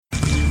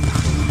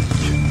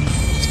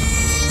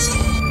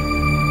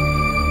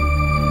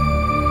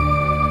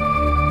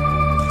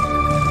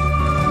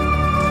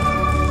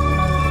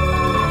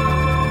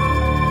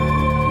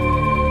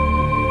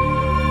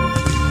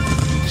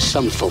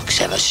Some folks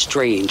have a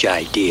strange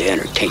idea of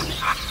entertainment.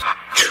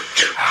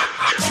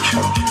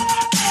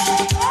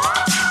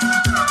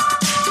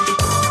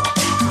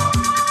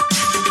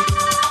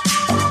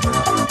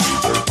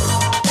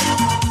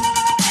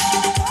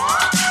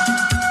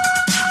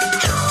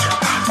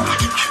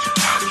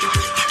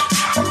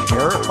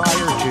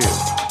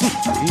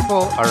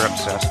 People are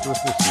obsessed with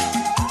this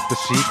movie. The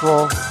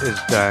sequel is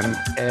done,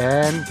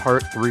 and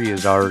part 3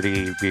 is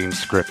already being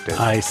scripted.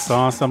 I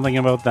saw something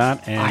about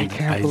that, and I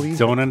can't believe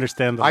don't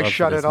understand the love. I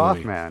shut it off,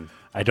 movie. man.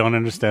 I don't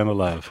understand the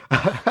love.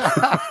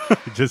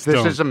 This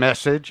is a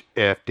message.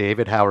 If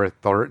David Howard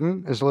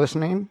Thornton is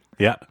listening,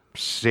 yeah,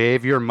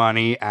 save your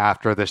money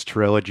after this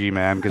trilogy,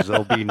 man, because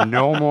there'll be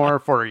no more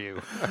for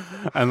you.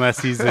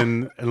 unless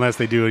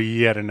they do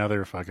yet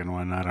another fucking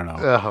one. I don't know.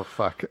 Oh,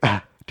 fuck.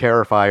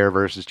 Terrifier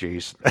versus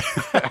Jason.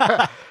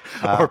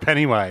 Or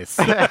Pennywise.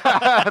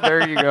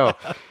 There you go.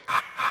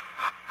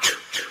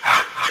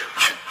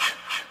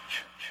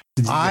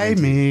 I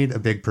made a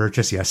big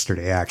purchase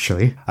yesterday,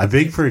 actually. A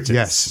big purchase?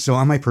 Yes. So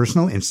on my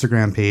personal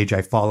Instagram page,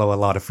 I follow a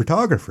lot of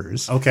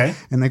photographers. Okay.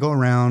 And they go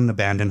around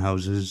abandoned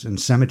houses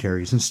and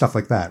cemeteries and stuff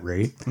like that,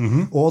 right?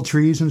 Mm-hmm. Old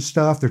trees and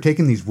stuff. They're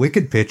taking these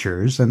wicked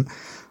pictures, and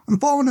I'm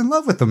falling in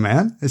love with them,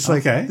 man. It's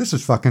like, this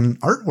is fucking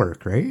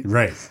artwork, right?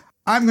 Right.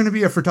 I'm going to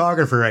be a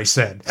photographer, I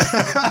said.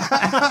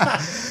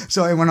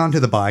 So I went on to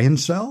the buy and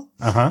sell,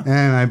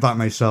 and I bought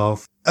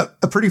myself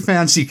a pretty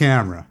fancy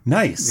camera.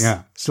 Nice.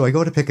 Yeah. So I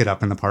go to pick it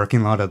up in the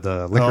parking lot of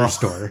the liquor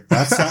store.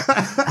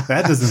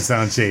 That doesn't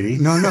sound shady.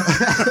 No.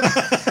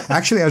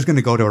 Actually, I was going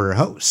to go to her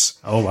house.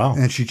 Oh, wow.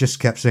 And she just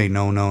kept saying,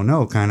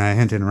 no, kind of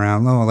hinting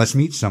around, let's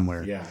meet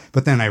somewhere. Yeah.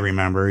 But then I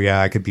remember,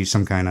 I could be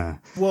some kind of...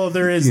 Well,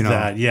 there is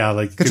that. Yeah.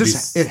 Like,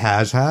 because it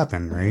has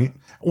happened, right?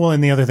 Well,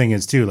 and the other thing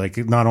is too, like,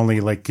 not only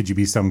like could you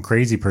be some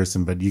crazy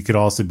person, but you could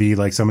also be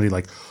like somebody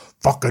like,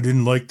 fuck, I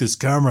didn't like this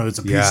camera. It's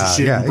a piece of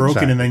shit and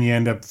broken. Exactly. And then you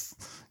end up,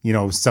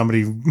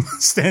 somebody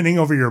standing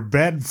over your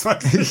bed.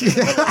 Fucking. Give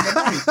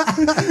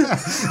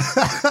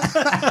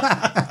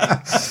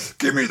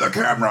me the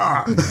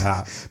camera.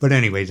 Yeah. But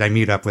anyways, I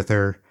meet up with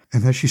her.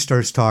 And then she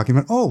starts talking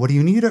about, what do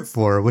you need it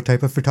for? What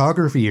type of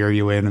photography are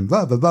you in? And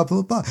blah, blah, blah,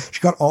 blah, blah.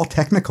 She got all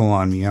technical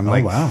on me. I'm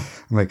like,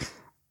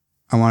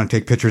 I want to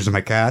take pictures of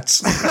my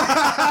cats.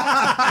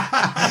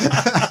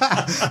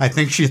 I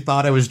think she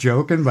thought I was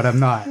joking, but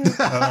I'm not.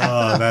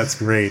 Oh, that's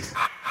great.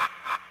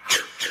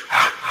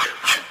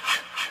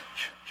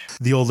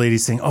 The old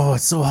lady's saying,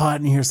 it's so hot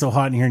in here, so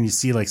hot in here. And you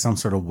see like some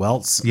sort of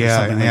welts or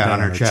something like that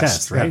on her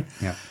chest, right?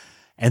 Yeah.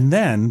 And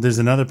then there's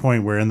another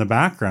point where in the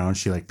background,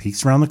 she like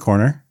peeks around the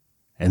corner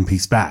and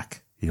peeks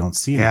back. You don't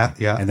see her.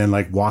 Yeah. And then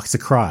like walks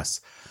across.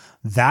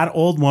 That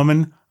old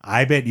woman,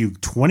 I bet you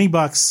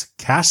 $20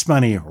 cash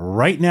money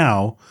right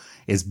now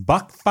is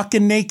buck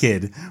fucking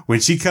naked when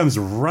she comes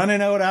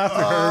running out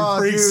after her and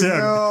freaks her.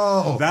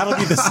 No. That'll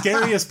be the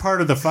scariest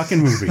part of the fucking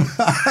movie.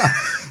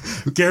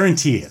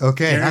 Guarantee it.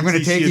 Okay, I'm going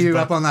to take you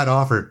up on that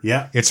offer.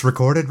 Yeah. It's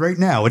recorded right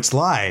now. It's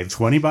live.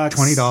 $20.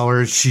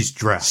 $20. She's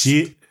dressed.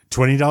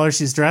 $20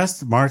 she's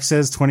dressed. Mark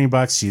says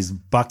 $20 she's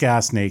buck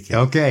ass naked.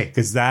 Okay.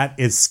 Because that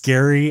is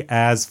scary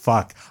as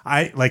fuck.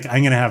 I'm going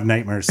to have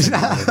nightmares.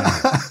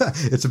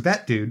 It's a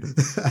bet, dude.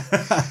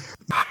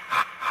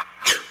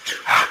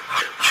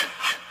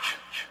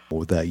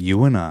 That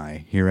you and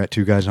I here at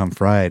Two Guys on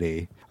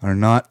Friday are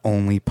not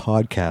only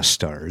podcast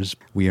stars,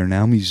 we are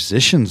now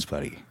musicians,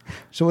 buddy.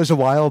 So as a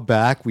while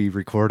back, we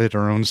recorded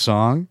our own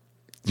song.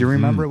 Do you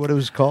remember what it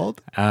was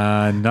called?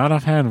 Not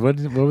offhand. What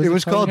was it? It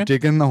was called again?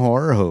 Digging the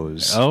Horror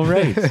Hose. Oh,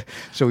 right.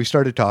 So we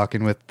started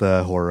talking with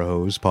the Horror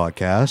Hose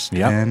podcast,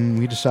 and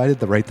we decided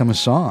to write them a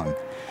song.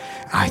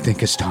 I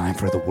think it's time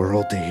for the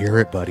world to hear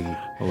it, buddy.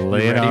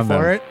 Lay you it ready on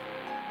for them. it?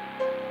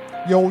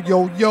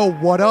 Yo,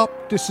 what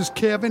up? This is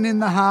Kevin in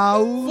the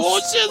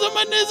house. This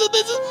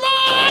is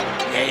mine.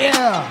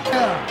 Yeah.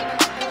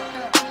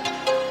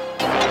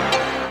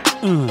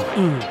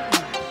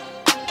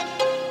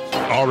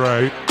 All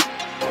right.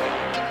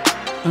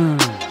 1,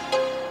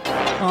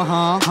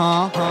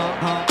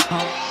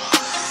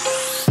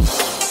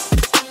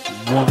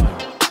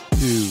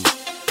 2,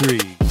 3.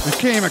 I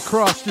came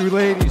across two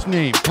ladies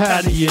named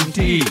Patty and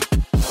Dee.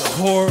 The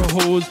Horror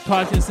Hose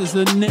Podcast is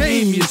the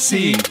name you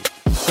see.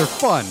 They're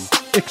fun,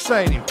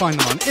 exciting, find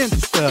them on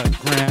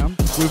Instagram.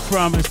 We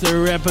promise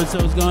their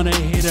episode's gonna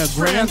hit a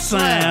grand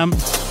slam.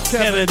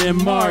 Kevin and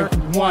Mark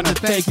wanna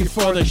thank you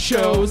for the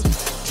shows.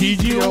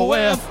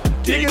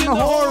 TGOF, digging the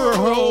horror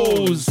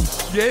hose.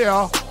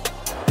 Yeah.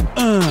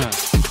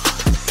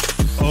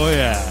 Oh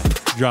yeah,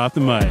 drop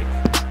the mic.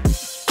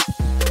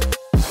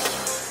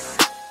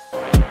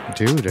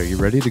 Dude, are you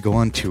ready to go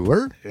on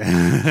tour?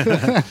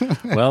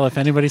 Well, if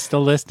anybody's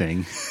still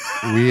listening.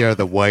 We are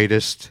the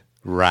whitest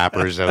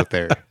rappers out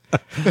there.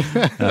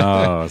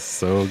 Oh,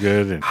 so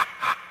good.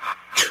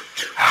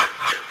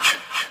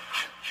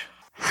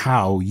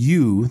 How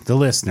you, the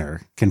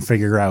listener, can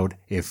figure out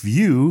if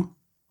you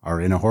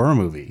are in a horror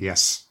movie.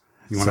 Yes.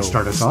 You want to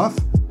start us off?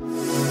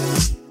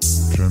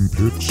 10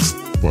 picks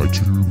by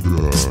two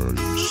guys.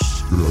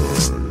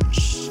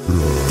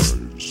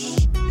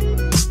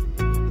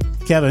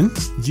 Kevin,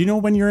 do you know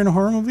when you're in a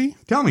horror movie?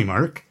 Tell me,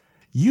 Mark.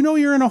 You know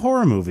you're in a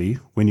horror movie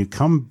when you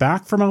come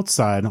back from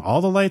outside,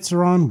 all the lights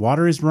are on,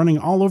 water is running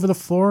all over the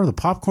floor, the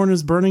popcorn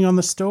is burning on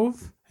the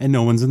stove, and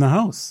no one's in the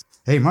house.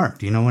 Hey, Mark,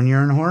 do you know when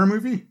you're in a horror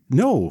movie?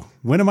 No.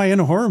 When am I in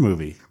a horror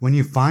movie? When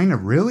you find a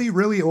really,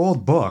 really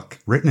old book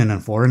written in a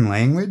foreign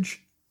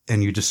language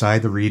and you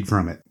decide to read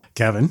from it.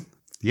 Kevin?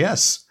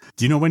 Yes.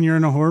 Do you know when you're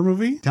in a horror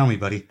movie? Tell me,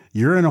 buddy.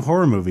 You're in a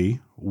horror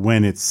movie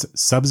when it's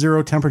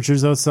sub-zero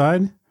temperatures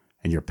outside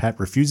and your pet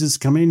refuses to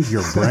come into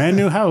your brand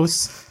new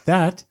house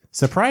that,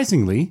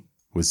 surprisingly,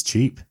 was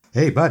cheap.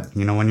 Hey, bud,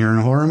 you know when you're in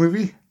a horror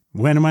movie?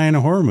 When am I in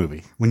a horror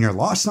movie? When you're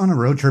lost on a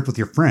road trip with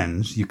your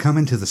friends, you come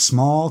into the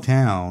small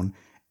town.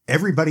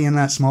 Everybody in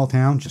that small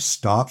town just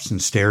stops and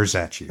stares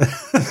at you.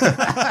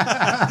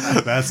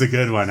 That's a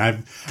good one.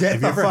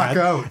 Get the fuck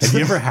out. Have you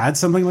ever had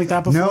something like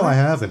that before? No, I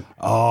haven't.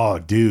 Oh,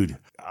 dude.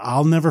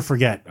 I'll never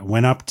forget. I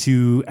went up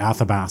to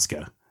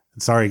Athabasca.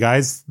 Sorry,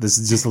 guys. This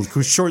is just a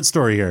short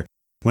story here.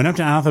 Went up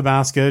to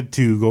Athabasca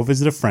to go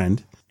visit a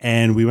friend,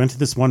 and we went to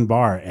this one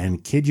bar,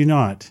 and kid you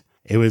not,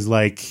 it was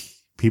like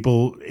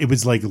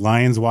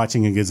lions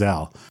watching a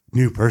gazelle.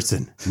 New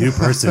person,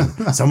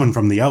 someone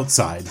from the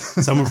outside.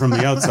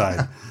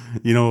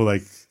 You know,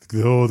 like,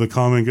 oh, the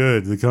common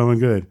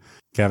good.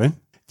 Kevin,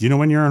 do you know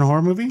when you're in a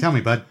horror movie? Tell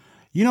me, bud.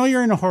 You know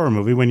you're in a horror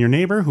movie when your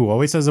neighbor, who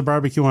always has a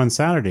barbecue on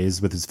Saturdays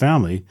with his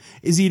family,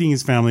 is eating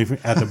his family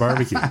at the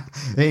barbecue.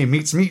 Hey,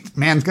 meat's meat.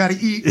 Man's got to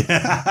eat.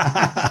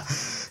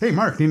 Hey,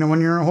 Mark, do you know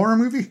when you're in a horror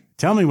movie?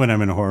 Tell me when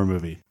I'm in a horror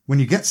movie. When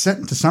you get sent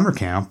into summer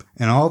camp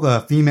and all the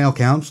female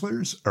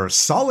counselors are a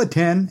solid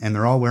 10 and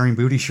they're all wearing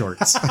booty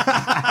shorts.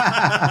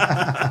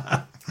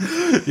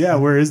 Yeah,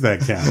 where is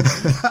that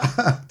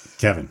camp?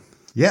 Kevin.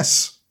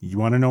 Yes. You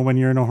want to know when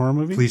you're in a horror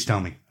movie? Please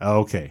tell me.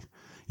 Okay.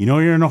 You know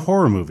you're in a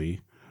horror movie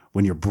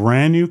when your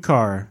brand new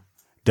car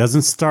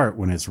doesn't start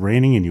when it's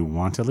raining and you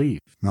want to leave.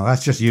 No,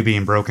 that's just you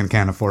being broke and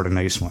can't afford a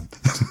nice one.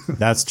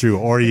 That's true.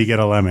 Or you get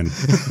a lemon.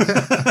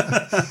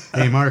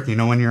 Hey, Mark, you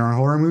know when you're in a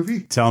horror movie?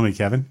 Tell me,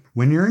 Kevin.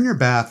 When you're in your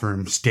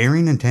bathroom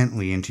staring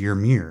intently into your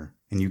mirror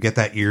and you get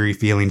that eerie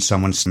feeling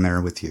someone's in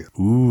there with you.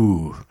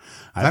 Ooh.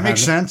 That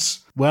makes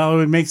sense. Well, it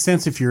would make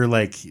sense if you're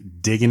like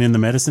digging in the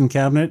medicine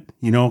cabinet,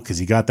 you know, because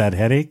you got that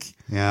headache.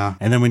 Yeah.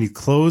 And then when you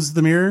close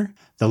the mirror,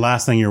 the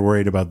last thing you're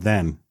worried about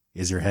then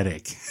is your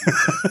headache.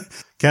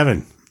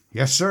 Kevin.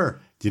 Yes, sir.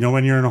 Do you know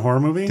when you're in a horror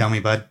movie? Tell me,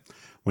 bud.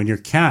 When your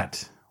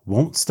cat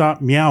won't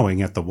stop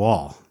meowing at the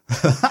wall.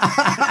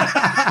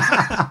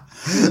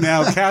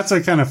 Now, cats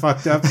are kind of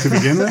fucked up to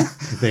begin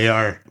with. They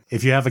are.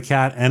 If you have a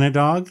cat and a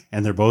dog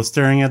and they're both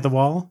staring at the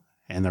wall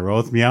and they're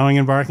both meowing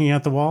and barking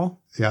at the wall.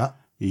 Yeah.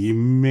 You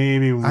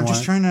maybe want... I'm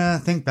just trying to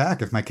think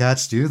back if my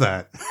cats do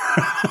that.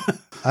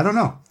 I don't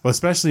know. Well,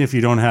 especially if you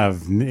don't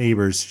have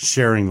neighbors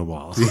sharing the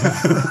wall.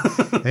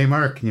 Yeah. Hey,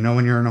 Mark, you know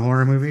when you're in a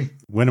horror movie?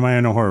 When am I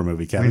in a horror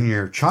movie, Kevin? When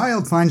your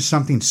child finds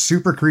something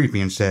super creepy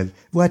and said,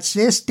 "What's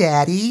this,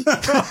 Daddy?"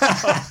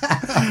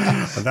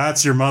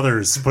 That's your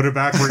mother's. Put it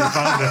back where you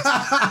found it.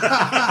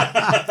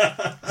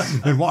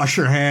 And wash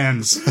your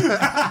hands.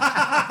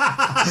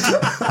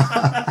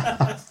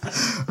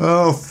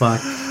 Oh, fuck.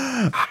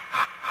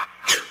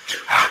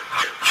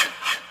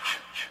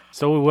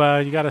 So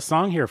you got a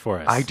song here for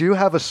us. I do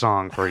have a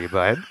song for you,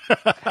 bud.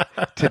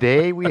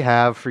 Today we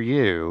have for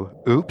you,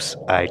 Oops,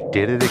 I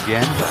Did It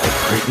Again by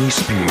Britney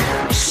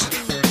Spears.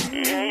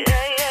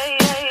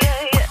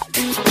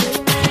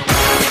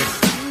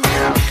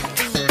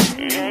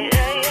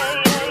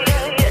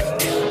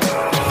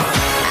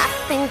 I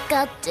think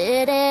I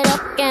did it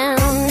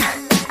again.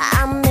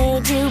 I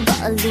made you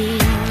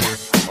believe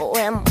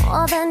we're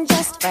more than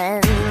just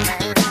friends.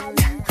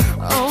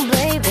 Oh,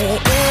 baby,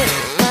 it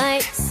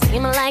might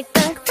seem like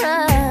a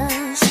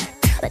crush,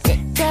 but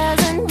it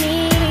doesn't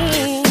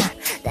mean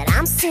that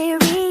I'm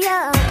serious.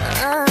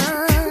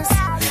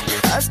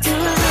 'Cause to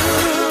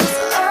lose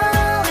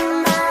all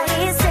my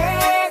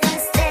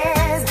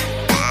senses,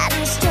 that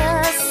is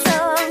just so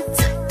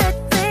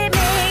typically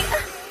me.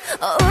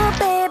 Oh,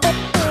 baby,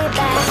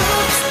 baby,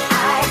 oops,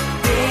 I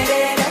did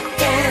it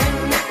again.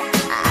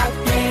 I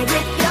played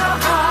with your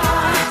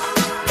heart,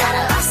 got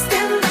lost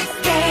in the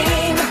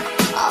game.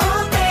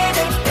 Oh,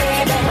 baby,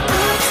 baby,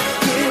 oops,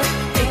 you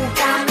think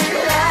I'm in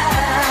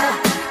love,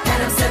 that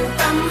I'm sent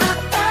from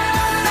above.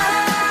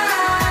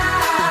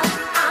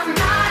 I'm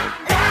not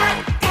that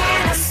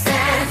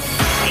innocent.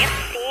 You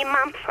see,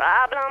 my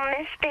problem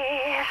is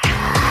this: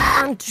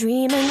 I'm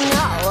dreaming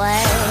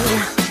away,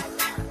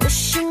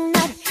 wishing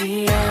that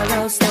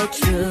heroes they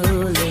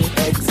truly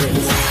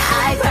exist.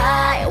 I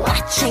cry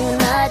watching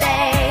the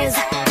days.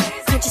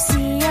 Can't you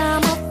see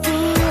I'm a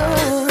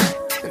fool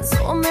in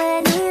so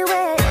many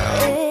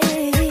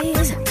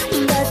ways?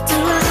 But to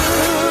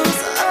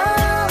lose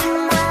all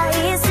my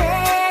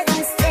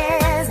senses,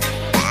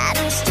 that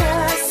is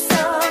just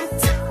so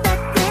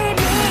typically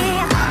me,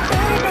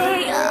 baby.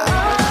 Oh,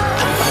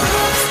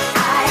 oops,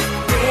 I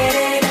did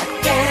it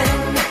again.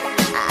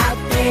 I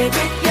played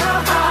with your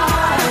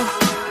heart,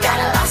 got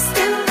lost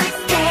in the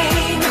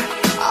game.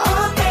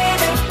 Oh,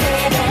 baby,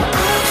 baby,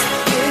 oops,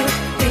 you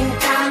think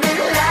I'm in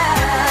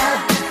love,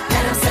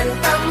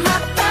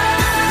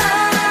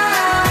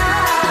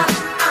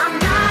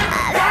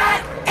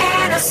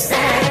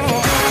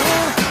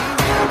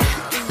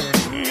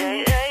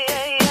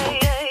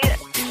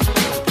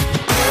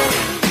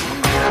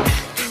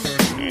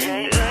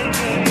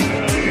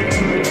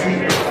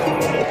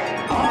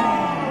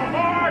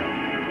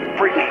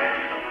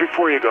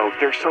 Before you go,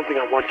 there's something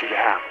I want you to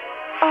have.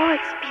 Oh,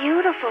 it's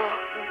beautiful.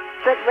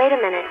 But wait a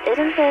minute,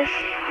 isn't this...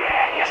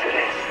 Yeah, yes it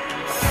is.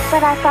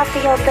 But I thought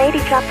the old lady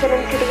dropped it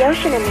into the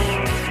ocean in the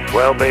end.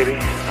 Well, baby,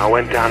 I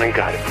went down and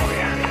got it for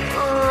you.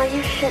 Oh,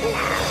 you shouldn't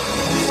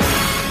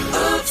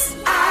have. Oops,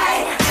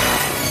 I...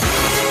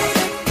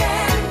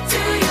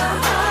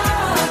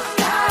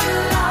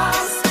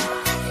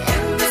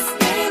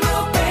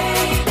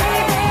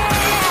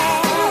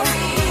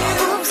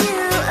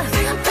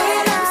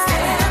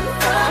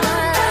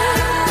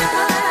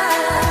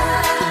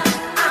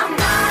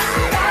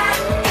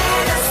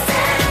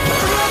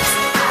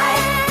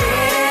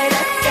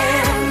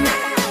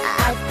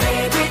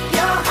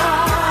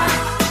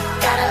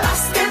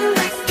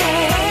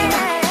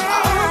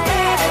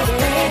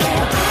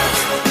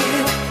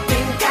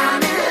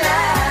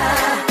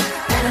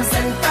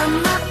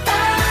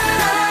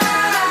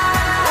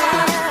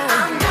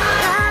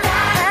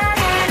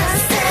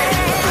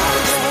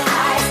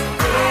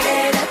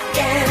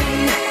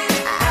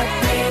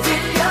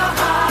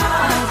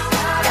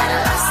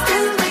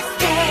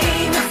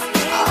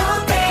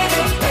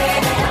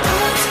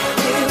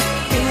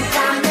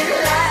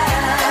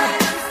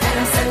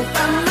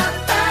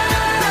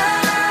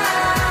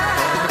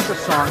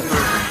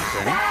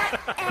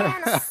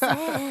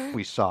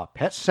 We saw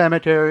Pet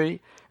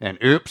Cemetery, and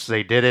oops,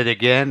 they did it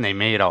again. They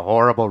made a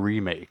horrible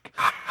remake.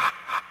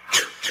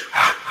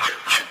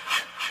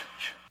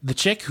 The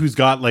chick who's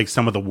got like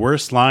some of the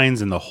worst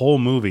lines in the whole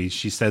movie,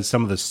 she says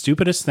some of the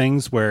stupidest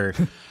things where...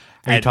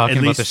 Are you talking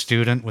about the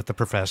student with the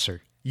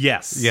professor?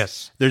 Yes.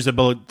 Yes. There's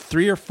about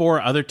 3 or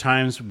 4 other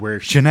times where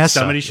Janessa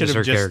somebody should is have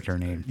her just... character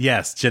name.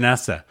 Yes,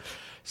 Janessa.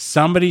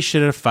 Somebody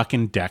should have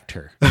fucking decked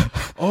her.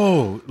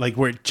 Oh, like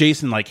where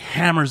Jason like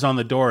hammers on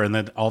the door and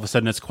then all of a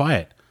sudden it's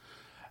quiet.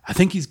 I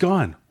think he's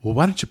gone. Well,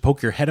 why don't you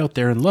poke your head out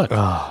there and look?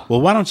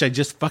 Well, why don't I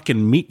just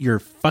fucking meet your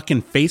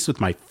fucking face with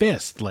my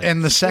fist? Like,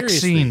 and the sex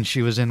scene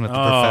she was in with the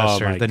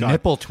professor, the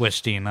nipple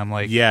twisting. I'm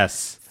like,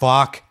 yes,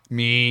 fuck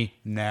me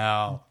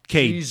now.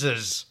 Okay.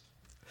 Jesus.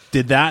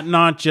 Did that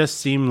not just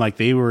seem like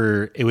it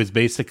was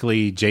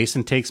basically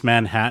Jason Takes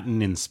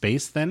Manhattan in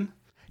space then?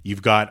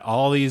 You've got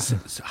all these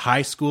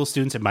high school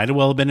students. It might have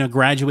well been a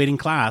graduating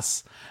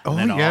class. Oh,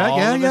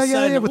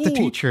 yeah, with the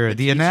teacher,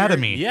 the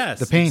anatomy. Yes,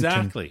 the paint.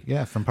 exactly.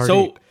 Yeah, from Part 8.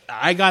 So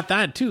I got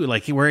that too,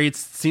 like where it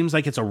seems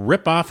like it's a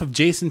ripoff of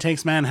Jason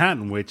Takes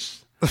Manhattan, which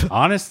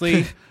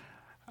honestly,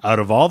 out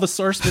of all the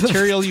source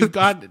material you've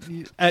got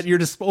at your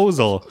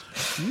disposal,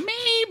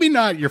 maybe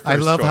not your first I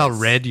love choice. how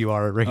red you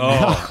are right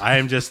now. I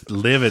am just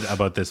livid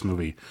about this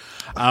movie.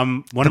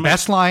 The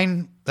best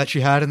line that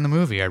she had in the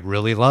movie, I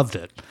really loved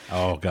it.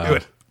 Oh,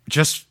 God.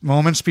 Just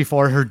moments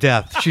before her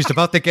death, she's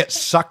about to get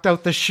sucked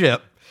out the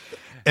ship.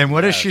 And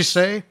what does she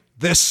say?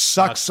 This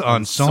sucks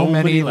on so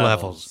many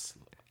levels.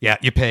 Yeah,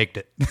 you pegged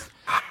it.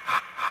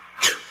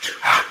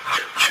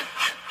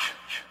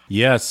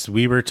 Yes,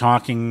 we were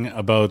talking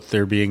about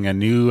there being a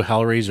new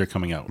Hellraiser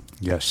coming out.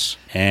 Yes.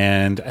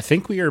 And I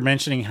think we were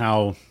mentioning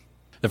how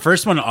the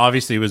first one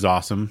obviously was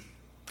awesome.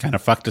 Kind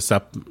of fucked us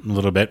up a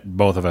little bit,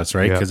 both of us,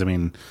 right? Yeah. Because, I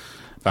mean,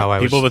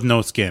 people with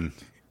no skin.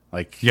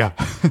 Like, yeah.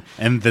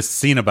 And the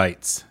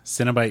Cenobites.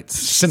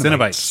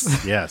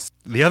 Cenobites. Yes.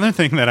 The other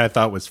thing that I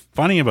thought was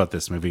funny about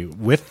this movie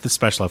with the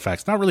special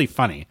effects, not really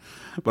funny,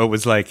 but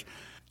was like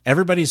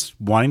everybody's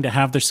wanting to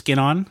have their skin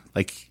on.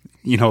 Like,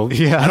 you know,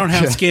 I don't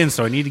have skin,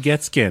 so I need to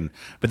get skin.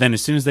 But then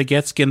as soon as they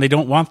get skin, they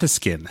don't want the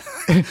skin.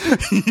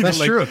 That's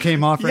true. It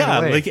came off right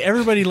away. Like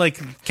everybody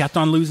like kept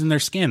on losing their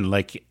skin.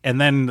 Like,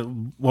 and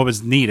then what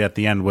was neat at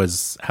the end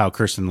was how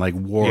Kirsten like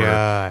wore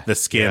the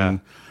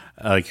skin,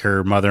 like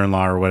her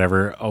mother-in-law or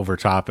whatever over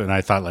top. And I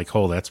thought like,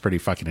 oh, that's pretty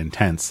fucking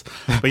intense.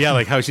 But yeah,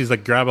 like how she's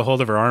like grab a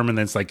hold of her arm and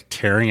then it's like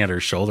tearing at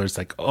her shoulder. It's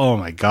like, oh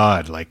my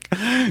God, like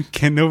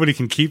nobody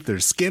can keep their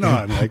skin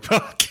on. Like,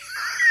 fuck.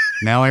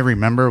 Now I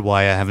remember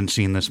why I haven't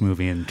seen this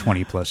movie in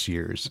 20 plus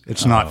years.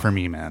 It's not for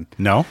me, man.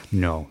 No?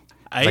 No.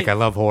 I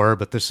love horror,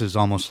 but this is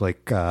almost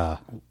like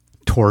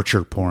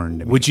torture porn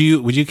to me. Would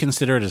you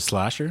consider it a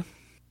slasher?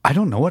 I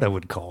don't know what I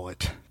would call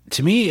it.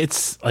 To me,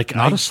 it's like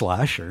not a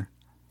slasher.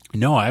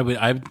 No, I would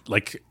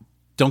like,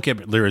 don't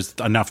get, there is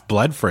enough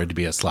blood for it to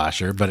be a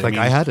slasher, but like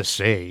I had to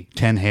say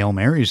 10 Hail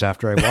Marys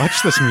after I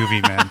watched this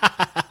movie, man.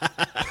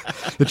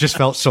 It just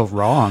felt so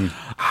wrong.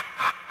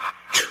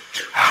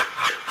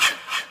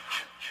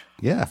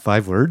 Yeah,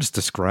 5 words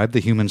describe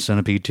the Human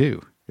Centipede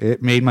 2.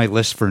 It made my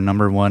list for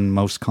 #1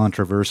 most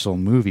controversial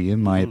movie,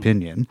 in my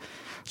opinion.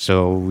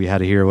 So we had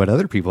to hear what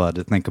other people had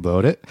to think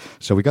about it.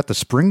 So we got the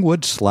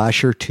Springwood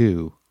Slasher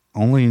 2.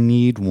 Only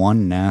need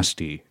one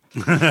nasty.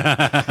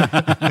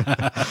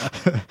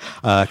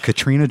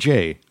 Katrina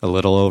J. A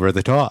little over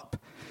the top.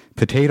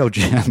 Potato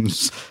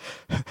Gems.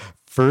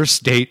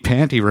 First date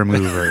panty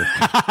remover.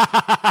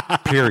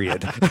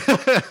 Period.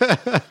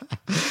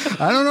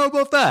 I don't know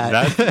about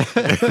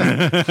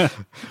that.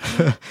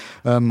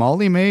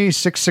 Molly May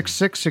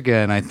 666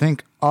 again. I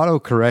think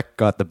autocorrect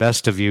got the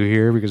best of you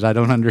here because I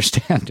don't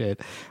understand it.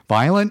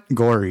 Violent,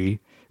 gory,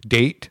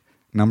 date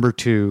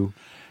 #2.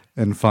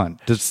 and fun.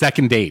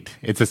 Second date.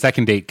 It's a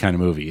second date kind of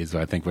movie, is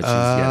I think what she's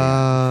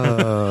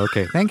getting.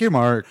 Okay. Thank you,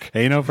 Mark.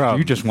 Hey, no problem.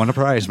 You just won a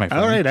prize, my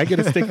friend. All right, I get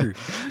a sticker.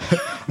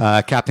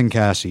 Captain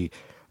Cassie,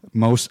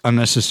 most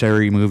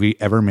unnecessary movie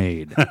ever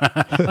made.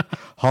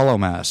 Hollow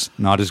Mass,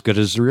 not as good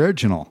as the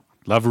original.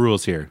 Love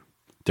rules here.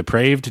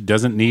 Depraved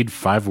doesn't need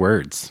 5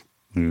 words.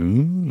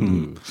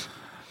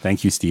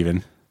 Thank you,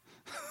 Stephen.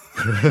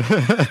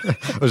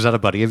 Was that a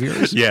buddy of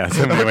yours? Yeah,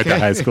 someone I went to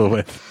high school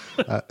with.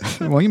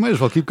 Well, you might as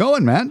well keep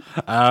going, man.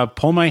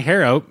 Pull my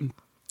hair out.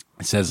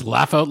 It says,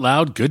 laugh out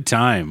loud, good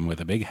time, with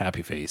a big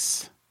happy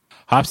face.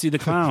 Hopsy the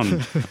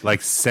Clown,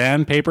 like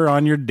sandpaper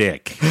on your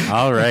dick.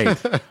 All right.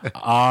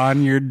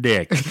 On your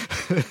dick.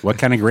 What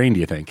kind of grain do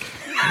you think?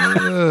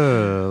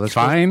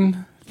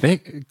 Fine?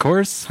 Thick?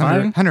 Coarse?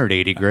 Fine?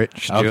 180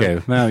 grit.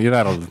 Okay. Well, yeah,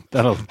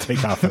 that'll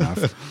take off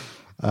enough.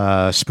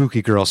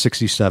 Spooky Girl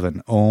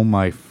 67. Oh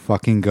my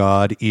fucking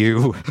God.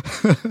 Ew.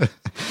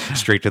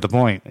 Straight to the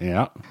point.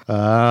 Yeah.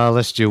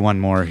 Let's do one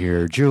more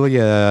here.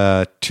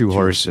 Julia, 2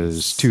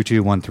 horses,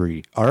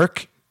 2213.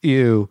 Arc?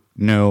 Ew.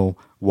 No.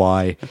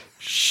 Why?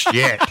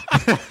 Shit.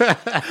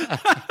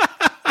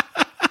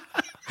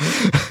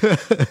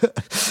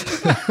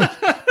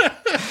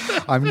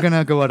 I'm going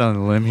to go out on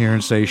a limb here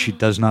and say she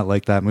does not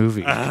like that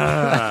movie.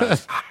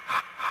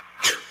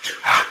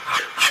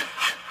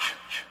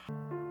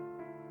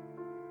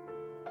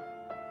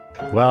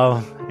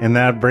 Well, and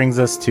that brings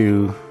us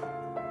to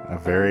a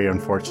very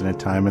unfortunate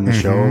time in the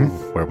show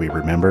where we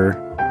remember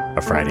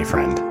a Friday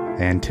friend.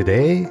 And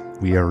today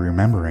we are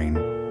remembering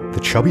the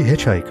chubby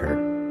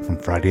hitchhiker from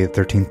Friday the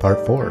 13th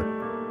Part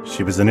 4.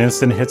 She was an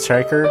innocent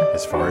hitchhiker,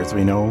 as far as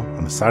we know,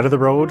 on the side of the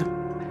road.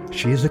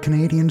 She is a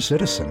Canadian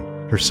citizen.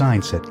 Her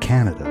sign said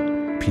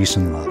Canada, peace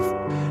and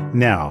love.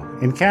 Now,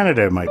 in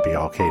Canada it might be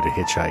okay to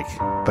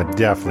hitchhike, but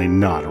definitely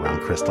not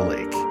around Crystal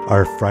Lake.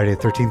 Our Friday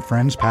the 13th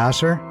friends pass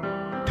her?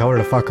 Tell her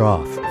to fuck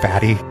off,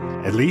 fatty.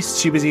 At least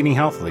she was eating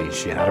healthily.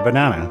 She had a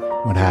banana.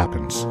 What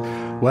happens?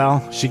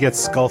 Well, she gets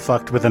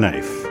skull-fucked with a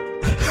knife.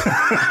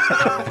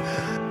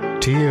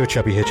 To you,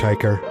 chubby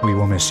hitchhiker, we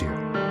will miss you.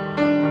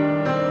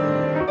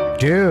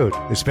 Dude,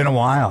 it's been a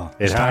while.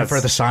 It's time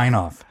for the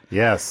sign-off.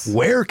 Yes.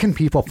 Where can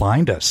people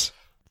find us?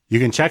 You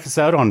can check us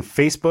out on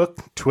Facebook,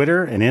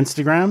 Twitter, and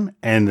Instagram,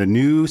 and the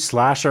new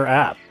Slasher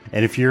app.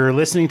 And if you're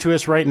listening to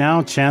us right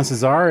now,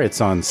 chances are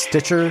it's on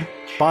Stitcher,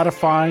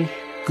 Spotify,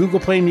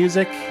 Google Play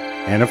Music,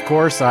 and of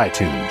course,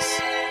 iTunes.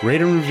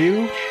 Rate and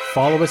review,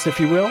 follow us if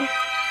you will.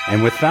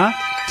 And with that,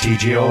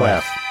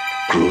 TGOF.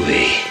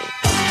 Groovy.